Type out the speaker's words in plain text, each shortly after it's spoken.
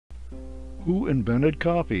Who Invented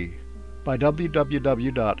Coffee? By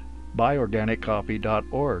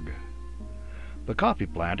www.buyorganiccoffee.org. The coffee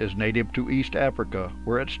plant is native to East Africa,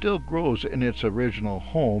 where it still grows in its original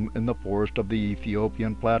home in the forest of the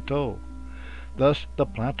Ethiopian plateau. Thus, the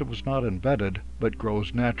plant was not invented, but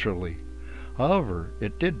grows naturally. However,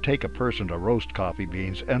 it did take a person to roast coffee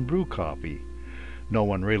beans and brew coffee. No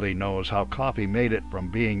one really knows how coffee made it from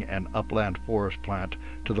being an upland forest plant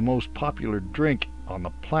to the most popular drink on the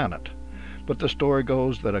planet. But the story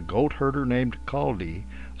goes that a goat herder named Kaldi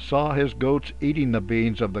saw his goats eating the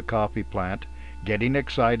beans of the coffee plant, getting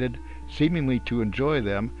excited, seemingly to enjoy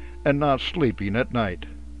them, and not sleeping at night.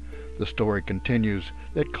 The story continues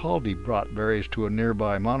that Kaldi brought berries to a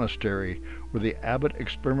nearby monastery, where the abbot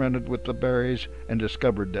experimented with the berries and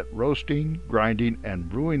discovered that roasting, grinding, and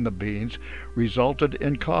brewing the beans resulted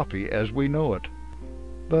in coffee as we know it.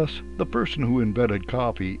 Thus, the person who invented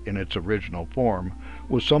coffee in its original form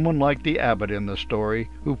was someone like the abbot in the story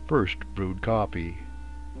who first brewed coffee.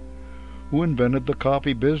 Who invented the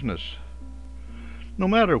coffee business? No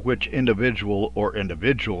matter which individual or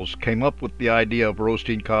individuals came up with the idea of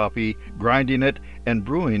roasting coffee, grinding it, and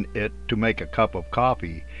brewing it to make a cup of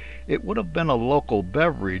coffee, it would have been a local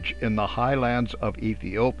beverage in the highlands of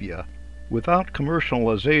Ethiopia, without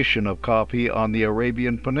commercialization of coffee on the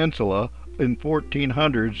Arabian Peninsula in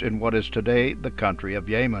 1400s in what is today the country of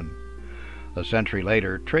Yemen. A century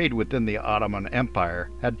later, trade within the Ottoman Empire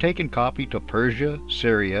had taken coffee to Persia,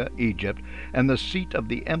 Syria, Egypt, and the seat of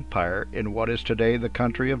the empire in what is today the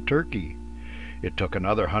country of Turkey. It took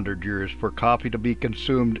another 100 years for coffee to be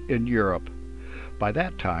consumed in Europe. By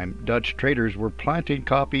that time, Dutch traders were planting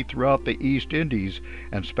coffee throughout the East Indies,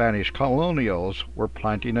 and Spanish colonials were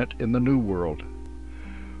planting it in the New World.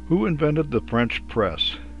 Who invented the French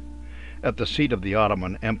press? At the seat of the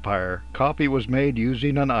Ottoman Empire, coffee was made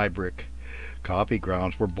using an ibrick. Coffee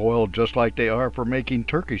grounds were boiled just like they are for making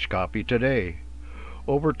Turkish coffee today.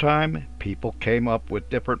 Over time, people came up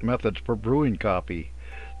with different methods for brewing coffee.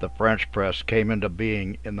 The French press came into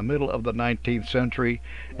being in the middle of the 19th century,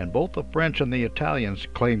 and both the French and the Italians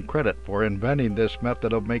claim credit for inventing this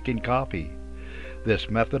method of making coffee.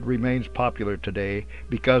 This method remains popular today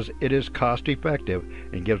because it is cost-effective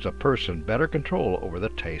and gives a person better control over the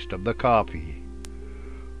taste of the coffee.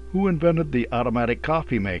 Who invented the automatic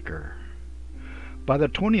coffee maker? By the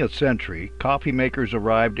 20th century, coffee makers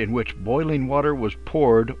arrived in which boiling water was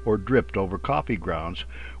poured or dripped over coffee grounds,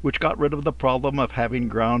 which got rid of the problem of having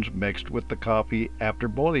grounds mixed with the coffee after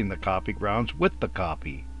boiling the coffee grounds with the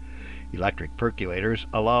coffee. Electric percolators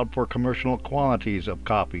allowed for commercial quantities of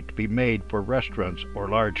coffee to be made for restaurants or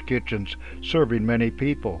large kitchens serving many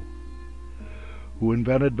people. Who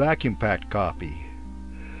invented vacuum-packed coffee?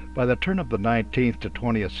 By the turn of the 19th to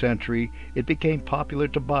 20th century, it became popular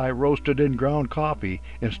to buy roasted and ground coffee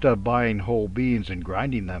instead of buying whole beans and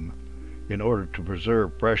grinding them. In order to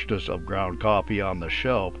preserve freshness of ground coffee on the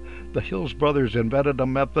shelf, the Hills brothers invented a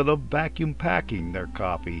method of vacuum packing their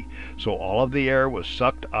coffee, so all of the air was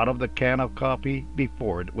sucked out of the can of coffee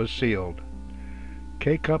before it was sealed.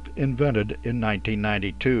 K-Cup invented in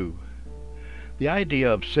 1992. The idea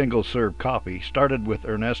of single-serve coffee started with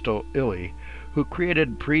Ernesto Illy, who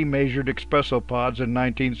created pre-measured espresso pods in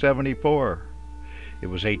 1974. It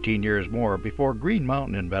was 18 years more before Green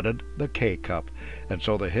Mountain invented the K-Cup, and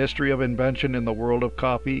so the history of invention in the world of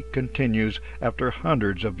coffee continues after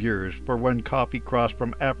hundreds of years for when coffee crossed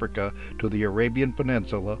from Africa to the Arabian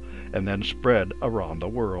Peninsula and then spread around the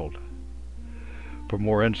world. For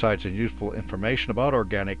more insights and useful information about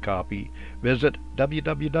organic coffee, visit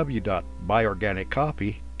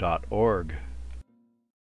www.buyorganiccoffee.org.